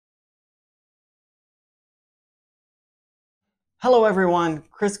Hello everyone,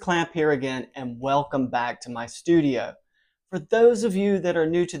 Chris Clamp here again and welcome back to my studio. For those of you that are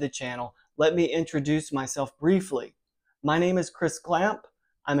new to the channel, let me introduce myself briefly. My name is Chris Clamp,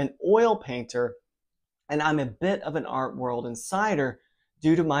 I'm an oil painter, and I'm a bit of an art world insider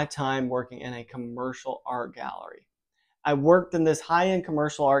due to my time working in a commercial art gallery. I worked in this high-end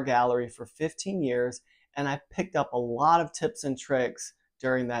commercial art gallery for 15 years and I picked up a lot of tips and tricks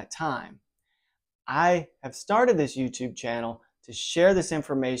during that time. I have started this YouTube channel to share this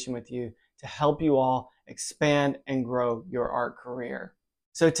information with you to help you all expand and grow your art career.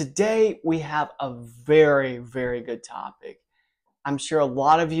 So today we have a very good topic. I'm sure a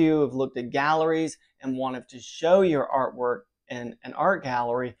lot of you have looked at galleries and wanted to show your artwork in an art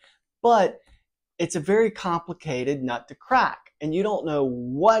gallery, but it's a very complicated nut to crack and you don't know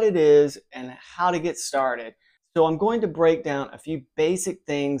what it is and how to get started. So I'm going to break down a few basic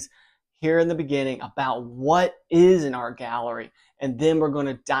things here in the beginning about what is an art gallery, and then we're going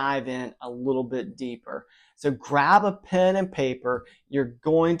to dive in a little bit deeper. So grab a pen and paper. You're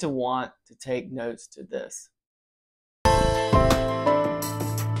going to want to take notes to this.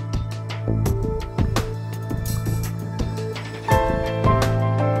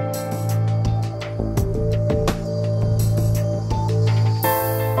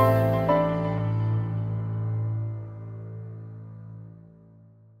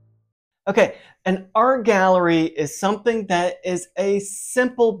 Okay, an art gallery is something that is a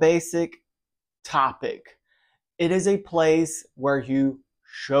simple, basic topic. It is a place where you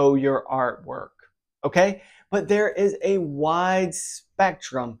show your artwork, okay? But there is a wide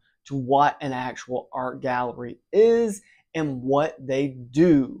spectrum to what an actual art gallery is and what they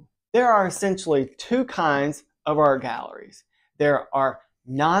do. There are essentially two kinds of art galleries. There are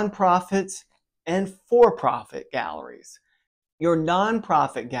nonprofits and for-profit galleries. Your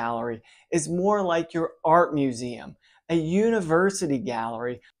nonprofit gallery is more like your art museum, a university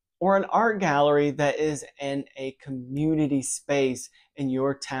gallery, or an art gallery that is in a community space in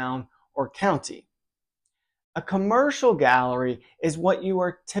your town or county. A commercial gallery is what you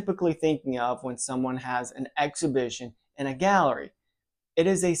are typically thinking of when someone has an exhibition in a gallery. It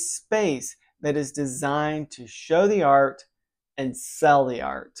is a space that is designed to show the art and sell the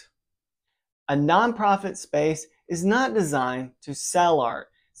art. A nonprofit space is not designed to sell art,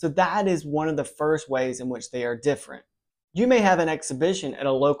 so that is one of the first ways in which they are different. You may have an exhibition at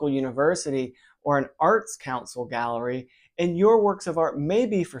a local university or an arts council gallery, and your works of art may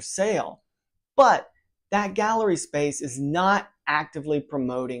be for sale, but that gallery space is not actively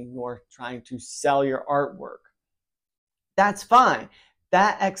promoting nor trying to sell your artwork. That's fine.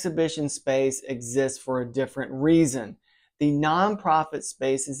 That exhibition space exists for a different reason. The nonprofit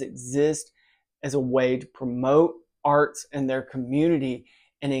spaces exist as a way to promote arts in their community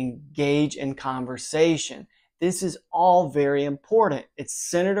and engage in conversation. This is all very important. It's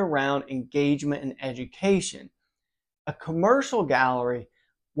centered around engagement and education. A commercial gallery,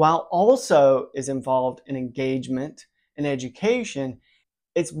 while also is involved in engagement and education,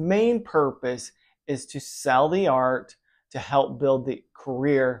 its main purpose is to sell the art to help build the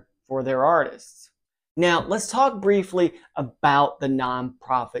career for their artists. Now, let's talk briefly about the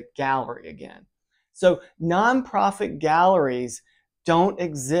nonprofit gallery again. So nonprofit galleries don't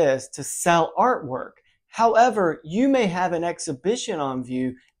exist to sell artwork. However, you may have an exhibition on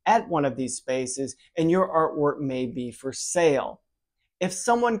view at one of these spaces and your artwork may be for sale. If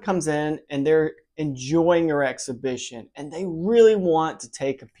someone comes in and they're enjoying your exhibition and they really want to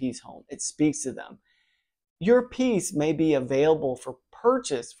take a piece home, it speaks to them. Your piece may be available for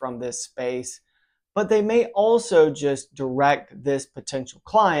purchase from this space, but they may also just direct this potential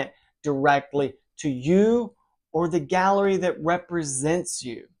client directly to you or the gallery that represents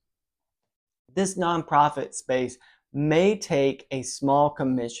you. This nonprofit space may take a small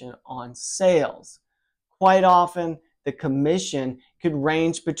commission on sales. Quite often, the commission could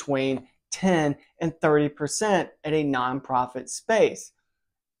range between 10 and 30% at a nonprofit space.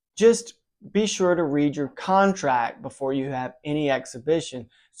 Just be sure to read your contract before you have any exhibition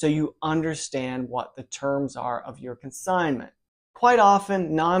so you understand what the terms are of your consignment. Quite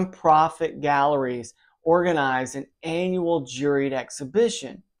often, nonprofit galleries organize an annual juried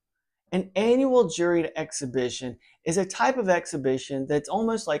exhibition. An annual juried exhibition is a type of exhibition that's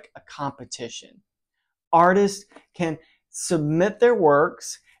almost like a competition. Artists can submit their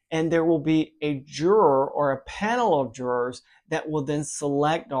works and there will be a juror or a panel of jurors that will then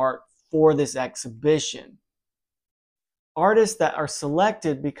select art for this exhibition. Artists that are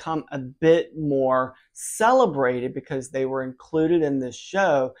selected become a bit more celebrated because they were included in this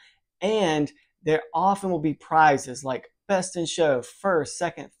show, and there often will be prizes like best in show, first,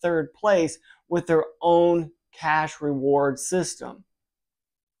 second, third place with their own cash reward system.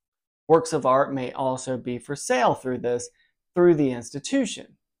 Works of art may also be for sale through the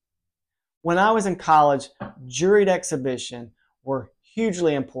institution. When I was in college, juried exhibitions were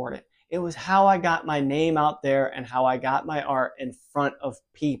hugely important. It was how I got my name out there and how I got my art in front of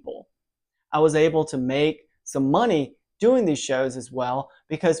people. I was able to make some money doing these shows as well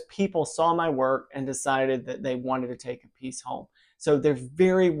because people saw my work and decided that they wanted to take a piece home. So they're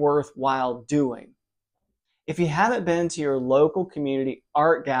very worthwhile doing. If you haven't been to your local community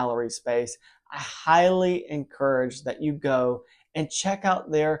art gallery space, I highly encourage that you go and check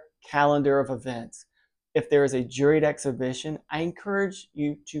out their calendar of events. If there is a juried exhibition, I encourage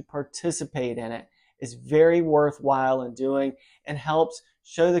you to participate in it. It's very worthwhile in doing and helps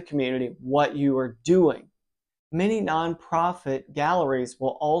show the community what you are doing. Many nonprofit galleries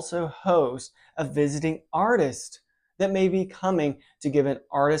will also host a visiting artist that may be coming to give an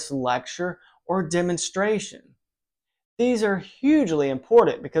artist lecture or demonstration. These are hugely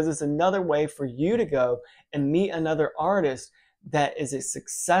important because it's another way for you to go and meet another artist that is a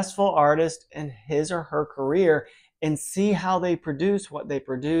successful artist in his or her career and see how they produce what they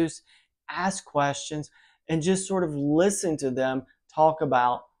produce, ask questions, and just sort of listen to them talk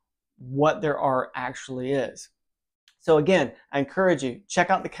about what their art actually is. So again, I encourage you, check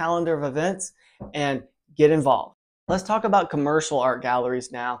out the calendar of events and get involved. Let's talk about commercial art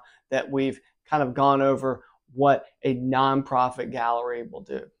galleries now that we've kind of gone over what a nonprofit gallery will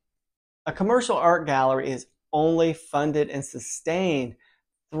do. A commercial art gallery is only funded and sustained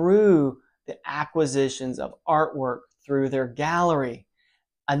through the acquisitions of artwork through their gallery.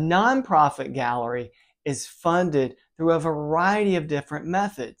 A nonprofit gallery is funded through a variety of different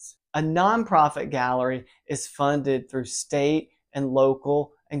methods. A nonprofit gallery is funded through state and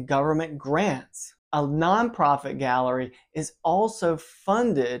local and government grants. A nonprofit gallery is also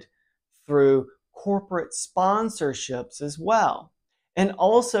funded through corporate sponsorships as well. And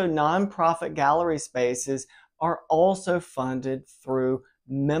also nonprofit gallery spaces are also funded through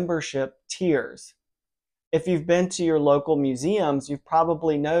membership tiers. If you've been to your local museums, you've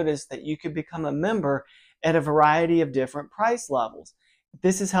probably noticed that you could become a member at a variety of different price levels.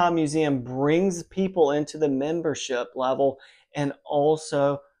 This is how a museum brings people into the membership level and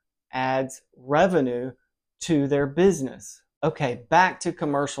also adds revenue to their business. Okay, back to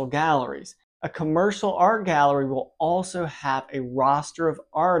commercial galleries. A commercial art gallery will also have a roster of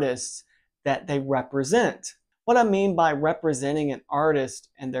artists that they represent. What I mean by representing an artist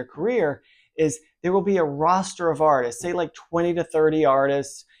and their career is there will be a roster of artists, say like 20 to 30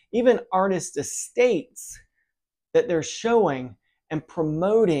 artists, even artist estates that they're showing and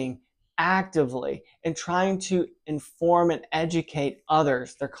promoting actively and trying to inform and educate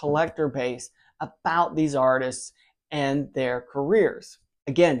others, their collector base, about these artists and their careers.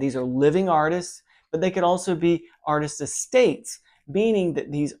 Again, these are living artists, but they could also be artist estates, meaning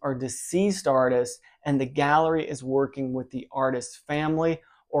that these are deceased artists and the gallery is working with the artist's family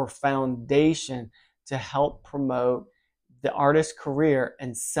or foundation to help promote the artist's career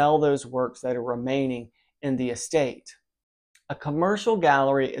and sell those works that are remaining in the estate. A commercial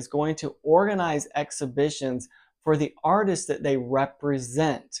gallery is going to organize exhibitions for the artists that they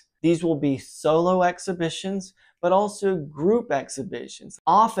represent. These will be solo exhibitions, but also group exhibitions.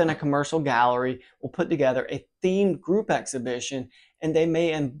 Often a commercial gallery will put together a themed group exhibition and they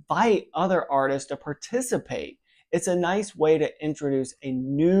may invite other artists to participate. It's a nice way to introduce a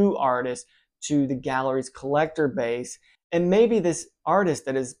new artist to the gallery's collector base. And maybe this artist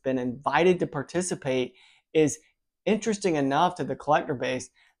that has been invited to participate is interesting enough to the collector base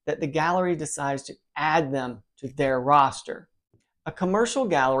that the gallery decides to add them to their roster. A commercial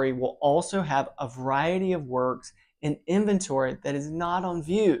gallery will also have a variety of works in inventory that is not on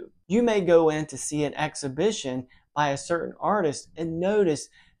view. You may go in to see an exhibition by a certain artist and notice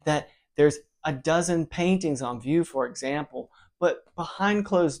that there's a dozen paintings on view, for example, but behind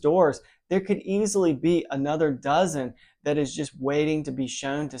closed doors, there could easily be another dozen that is just waiting to be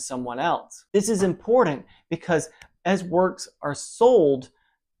shown to someone else. This is important because as works are sold,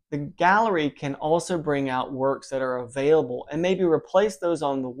 the gallery can also bring out works that are available and maybe replace those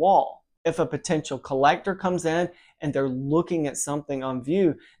on the wall. If a potential collector comes in and they're looking at something on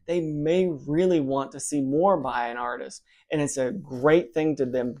view, they may really want to see more by an artist. And it's a great thing to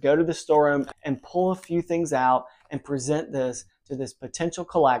them go to the storeroom and pull a few things out and present this to this potential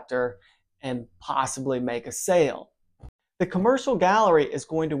collector and possibly make a sale. The commercial gallery is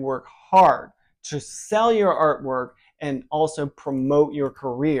going to work hard to sell your artwork and also promote your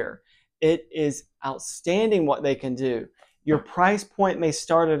career. It is outstanding what they can do. Your price point may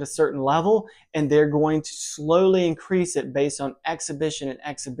start at a certain level and they're going to slowly increase it based on exhibition and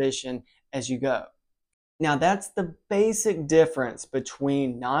exhibition as you go. Now, that's the basic difference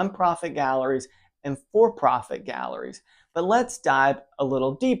between nonprofit galleries and for-profit galleries. But let's dive a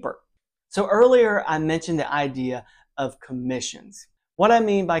little deeper. So earlier I mentioned the idea of commissions. What I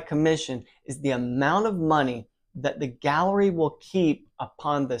mean by commission is the amount of money that the gallery will keep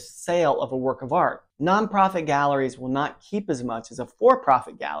upon the sale of a work of art. Nonprofit galleries will not keep as much as a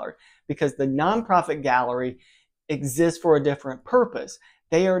for-profit gallery because the nonprofit gallery exists for a different purpose.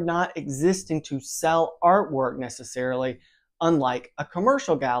 They are not existing to sell artwork necessarily, unlike a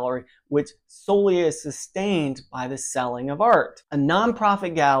commercial gallery, which solely is sustained by the selling of art. A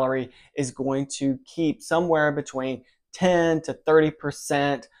nonprofit gallery is going to keep somewhere between 10 to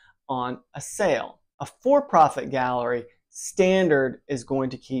 30% on a sale. A for-profit gallery standard is going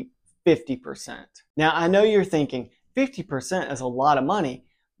to keep 50%. Now, I know you're thinking 50% is a lot of money.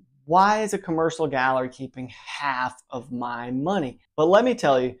 Why is a commercial gallery keeping half of my money? But let me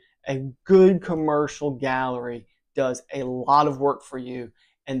tell you, a good commercial gallery does a lot of work for you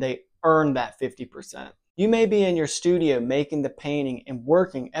and they earn that 50%. You may be in your studio making the painting and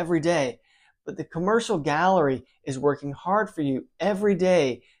working every day, but the commercial gallery is working hard for you every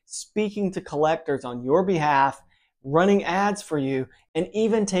day, speaking to collectors on your behalf, running ads for you, and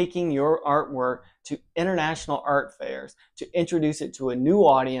even taking your artwork to international art fairs to introduce it to a new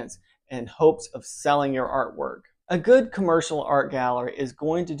audience in hopes of selling your artwork. A good commercial art gallery is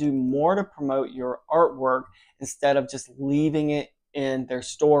going to do more to promote your artwork instead of just leaving it in their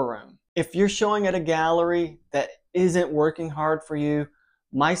storeroom. If you're showing at a gallery that isn't working hard for you,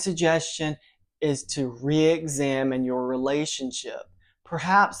 my suggestion is to re-examine your relationship.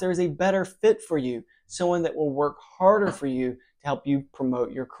 Perhaps there's a better fit for you, someone that will work harder for you to help you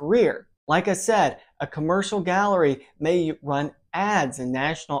promote your career. Like I said, a commercial gallery may run ads in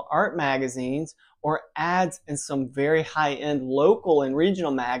national art magazines or ads in some very high-end local and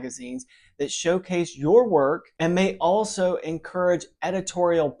regional magazines that showcase your work and may also encourage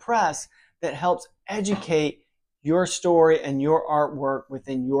editorial press that helps educate your story and your artwork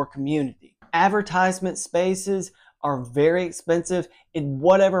within your community. Advertisement spaces are very expensive in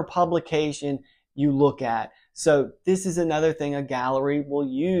whatever publication you look at. So this is another thing a gallery will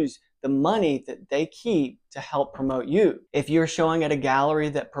use the money that they keep to help promote you. If you're showing at a gallery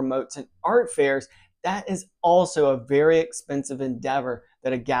that promotes an art fairs, that is also a very expensive endeavor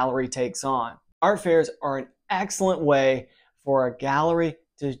that a gallery takes on. Art fairs are an excellent way for a gallery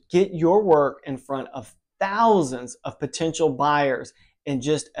to get your work in front of thousands of potential buyers in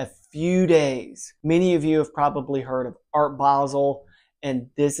just a few days. Many of you have probably heard of Art Basel, and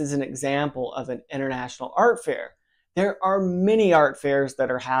this is an example of an international art fair. There are many art fairs that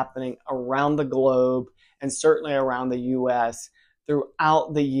are happening around the globe and certainly around the US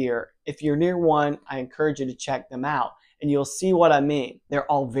throughout the year. If you're near one, I encourage you to check them out and you'll see what I mean. They're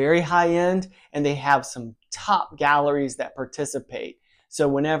all very high end and they have some top galleries that participate. So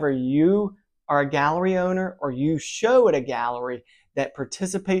whenever you are a gallery owner or you show at a gallery that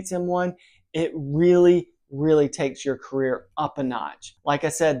participates in one, it really takes your career up a notch. Like I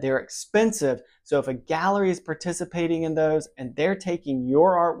said, they're expensive. So if a gallery is participating in those and they're taking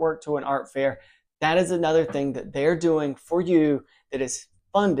your artwork to an art fair, that is another thing that they're doing for you that is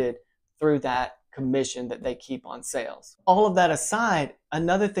funded through that commission that they keep on sales. All of that aside,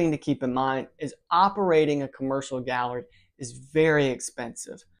 another thing to keep in mind is operating a commercial gallery is very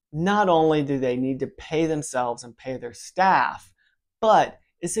expensive. Not only do they need to pay themselves and pay their staff, but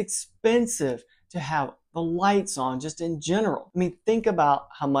it's expensive to have the lights on just in general. I mean, think about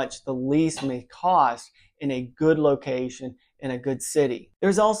how much the lease may cost in a good location in a good city.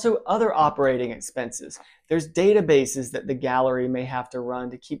 There's also other operating expenses. There's databases that the gallery may have to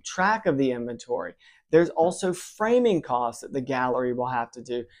run to keep track of the inventory. There's also framing costs that the gallery will have to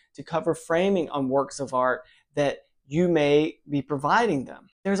do to cover framing on works of art that you may be providing them.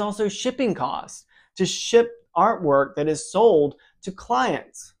 There's also shipping costs to ship artwork that is sold to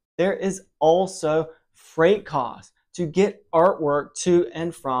clients. There is also freight costs to get artwork to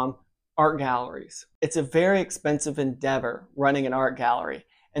and from art galleries. It's a very expensive endeavor running an art gallery,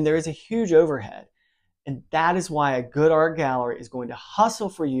 and there is a huge overhead. And that is why a good art gallery is going to hustle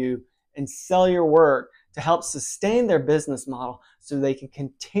for you and sell your work to help sustain their business model so they can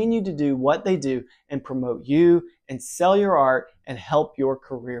continue to do what they do and promote you and sell your art and help your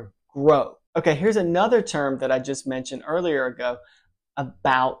career grow. Okay, here's another term that I just mentioned earlier ago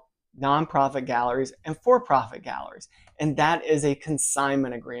about nonprofit galleries and for-profit galleries, and that is a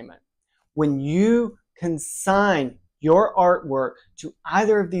consignment agreement. When you consign your artwork to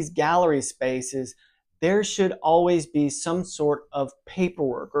either of these gallery spaces, there should always be some sort of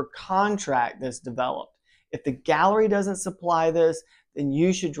paperwork or contract that's developed. If the gallery doesn't supply this, then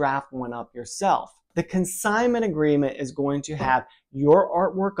you should draft one up yourself. The consignment agreement is going to have your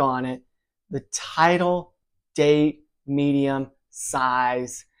artwork on it, the title, date, medium,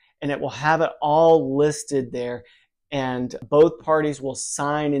 size, and it will have it all listed there, and both parties will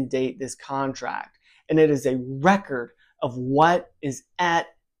sign and date this contract. And it is a record of what is at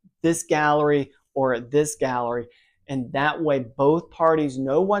this gallery or at this gallery, and that way both parties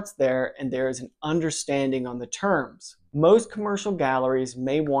know what's there and there is an understanding on the terms. Most commercial galleries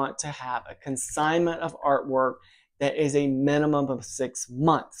may want to have a consignment of artwork that is a minimum of 6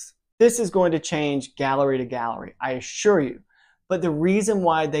 months. This is going to change gallery to gallery, I assure you. But the reason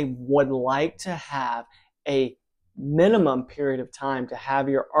why they would like to have a minimum period of time to have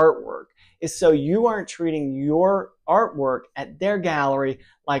your artwork is so you aren't treating your artwork at their gallery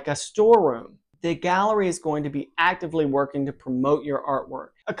like a storeroom. The gallery is going to be actively working to promote your artwork.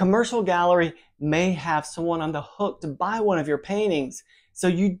 A commercial gallery may have someone on the hook to buy one of your paintings, so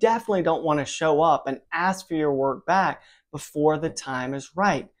you definitely don't want to show up and ask for your work back before the time is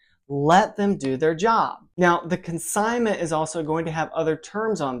right. Let them do their job. Now, the consignment is also going to have other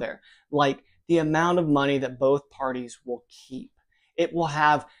terms on there, like the amount of money that both parties will keep. It will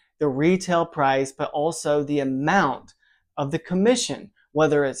have the retail price, but also the amount of the commission,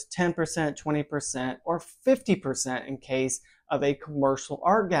 whether it's 10%, 20%, or 50% in case of a commercial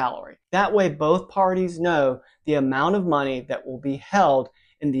art gallery. That way, both parties know the amount of money that will be held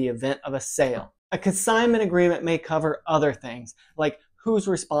in the event of a sale. A consignment agreement may cover other things, like who's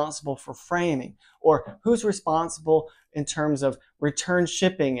responsible for framing, or who's responsible in terms of return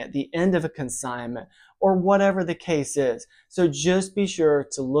shipping at the end of a consignment, or whatever the case is. So just be sure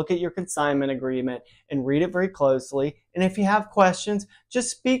to look at your consignment agreement and read it very closely. And if you have questions, just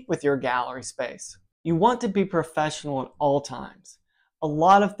speak with your gallery space. You want to be professional at all times. A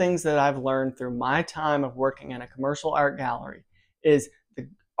lot of things that I've learned through my time of working in a commercial art gallery is the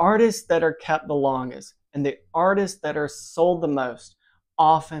artists that are kept the longest and the artists that are sold the most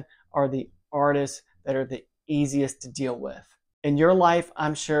often are the artists that are the easiest to deal with. In your life,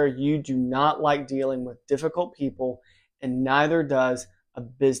 I'm sure you do not like dealing with difficult people, and neither does a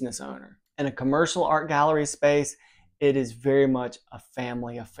business owner. In a commercial art gallery space, it is very much a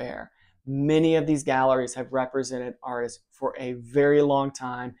family affair. Many of these galleries have represented artists for a very long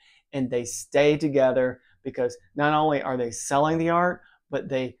time, and they stay together because not only are they selling the art, but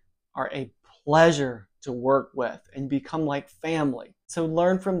they are a pleasure to work with and become like family. So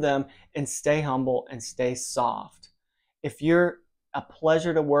learn from them and stay humble and stay soft. If you're a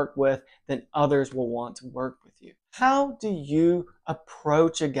pleasure to work with, then others will want to work with you. How do you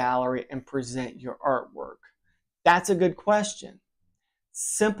approach a gallery and present your artwork? That's a good question.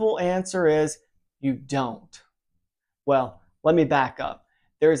 Simple answer is you don't. Well, let me back up.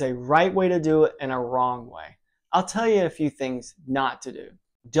 There is a right way to do it and a wrong way. I'll tell you a few things not to do.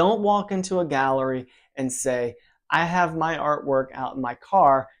 Don't walk into a gallery and say, I have my artwork out in my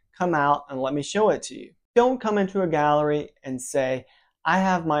car, come out and let me show it to you. Don't come into a gallery and say, I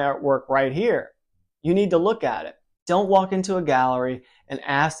have my artwork right here. You need to look at it. Don't walk into a gallery and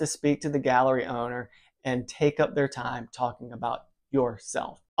ask to speak to the gallery owner and take up their time talking about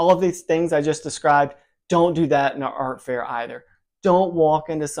yourself. All of these things I just described, don't do that in an art fair either. Don't walk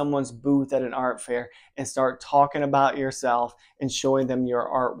into someone's booth at an art fair and start talking about yourself and showing them your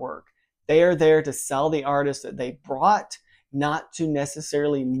artwork. They are there to sell the artist that they brought, not to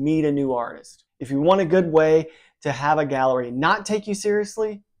necessarily meet a new artist. If you want a good way to have a gallery not take you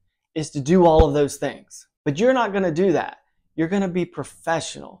seriously, is to do all of those things. But you're not going to do that. You're going to be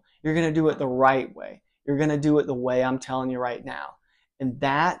professional. You're going to do it the right way. You're going to do it the way I'm telling you right now. And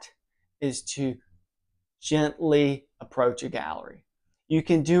that is to gently approach a gallery. You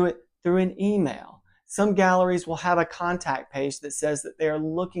can do it through an email. Some galleries will have a contact page that says that they are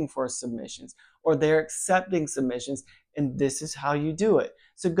looking for submissions or they're accepting submissions, and this is how you do it.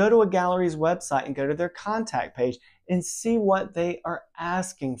 So go to a gallery's website and go to their contact page and see what they are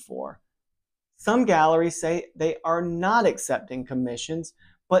asking for. Some galleries say they are not accepting commissions,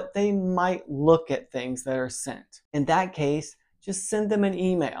 but they might look at things that are sent. In that case, just send them an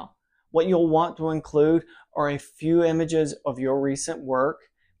email. What you'll want to include are a few images of your recent work.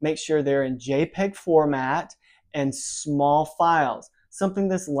 Make sure they're in JPEG format and small files, something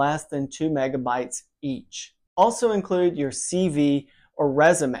that's less than 2 megabytes each. Also include your CV or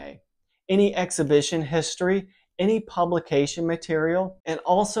resume, any exhibition history, any publication material, and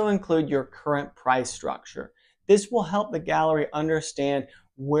also include your current price structure. This will help the gallery understand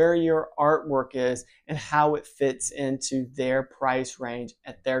where your artwork is and how it fits into their price range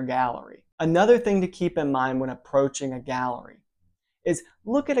at their gallery. Another thing to keep in mind when approaching a gallery is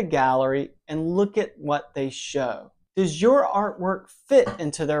look at a gallery and look at what they show. Does your artwork fit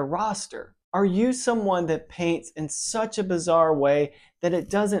into their roster? Are you someone that paints in such a bizarre way that it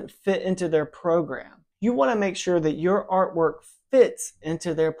doesn't fit into their program? You want to make sure that your artwork fits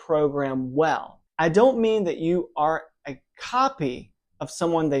into their program well. I don't mean that you are a copy of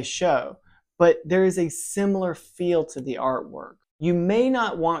someone they show, but there is a similar feel to the artwork. You may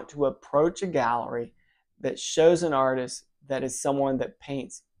not want to approach a gallery that shows an artist that is someone that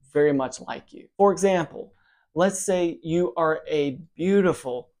paints very much like you. For example, let's say you are a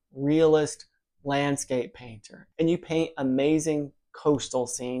beautiful realist landscape painter and you paint amazing coastal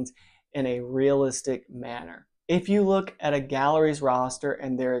scenes in a realistic manner. If you look at a gallery's roster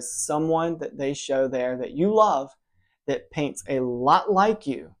and there is someone that they show there that you love that paints a lot like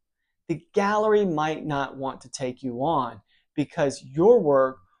you, the gallery might not want to take you on because your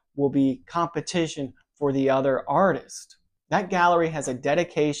work will be competition for the other artist. That gallery has a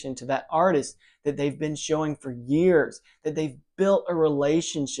dedication to that artist that they've been showing for years, that they've built a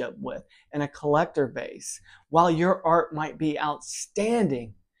relationship with and a collector base. While your art might be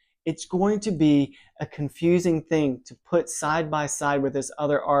outstanding, it's going to be a confusing thing to put side by side with this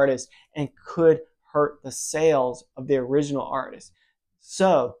other artist and could hurt the sales of the original artist.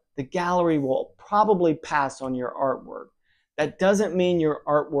 So the gallery will probably pass on your artwork. That doesn't mean your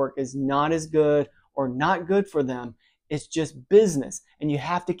artwork is not as good or not good for them. It's just business, and you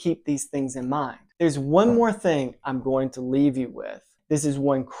have to keep these things in mind. There's one more thing I'm going to leave you with. This is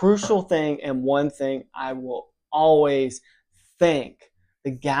one crucial thing and one thing I will always thank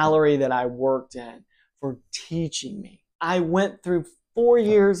the gallery that I worked in for teaching me. I went through 4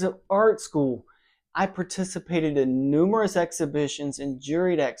 years of art school. I participated in numerous exhibitions and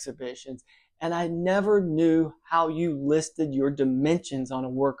juried exhibitions, and I never knew how you listed your dimensions on a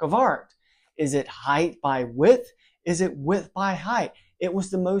work of art. Is it height by width? Is it width by height? It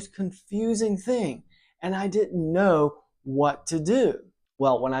was the most confusing thing, and I didn't know what to do.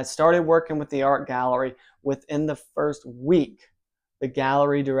 Well, when I started working with the art gallery, within the first week, the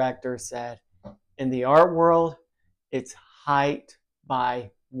gallery director said, in the art world, it's height by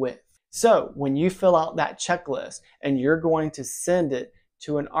width. So when you fill out that checklist and you're going to send it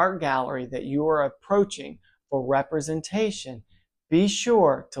to an art gallery that you are approaching for representation, be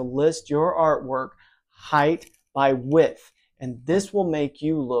sure to list your artwork height by width, and this will make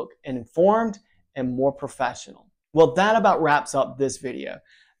you look informed and more professional. Well, that about wraps up this video.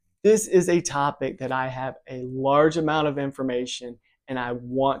 This is a topic that I have a large amount of information and I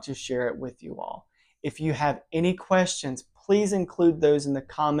want to share it with you all. If you have any questions, please include those in the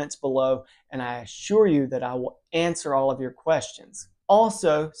comments below, and I assure you that I will answer all of your questions.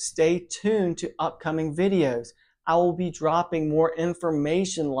 Also, stay tuned to upcoming videos. I will be dropping more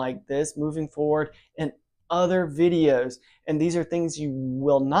information like this moving forward in other videos, and these are things you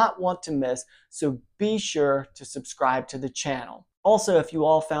will not want to miss, so be sure to subscribe to the channel. Also, if you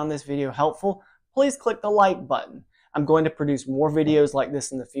all found this video helpful, please click the like button. I'm going to produce more videos like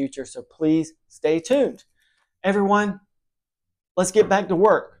this in the future, so please stay tuned. Everyone, let's get back to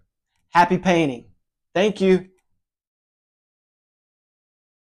work. Happy painting. Thank you.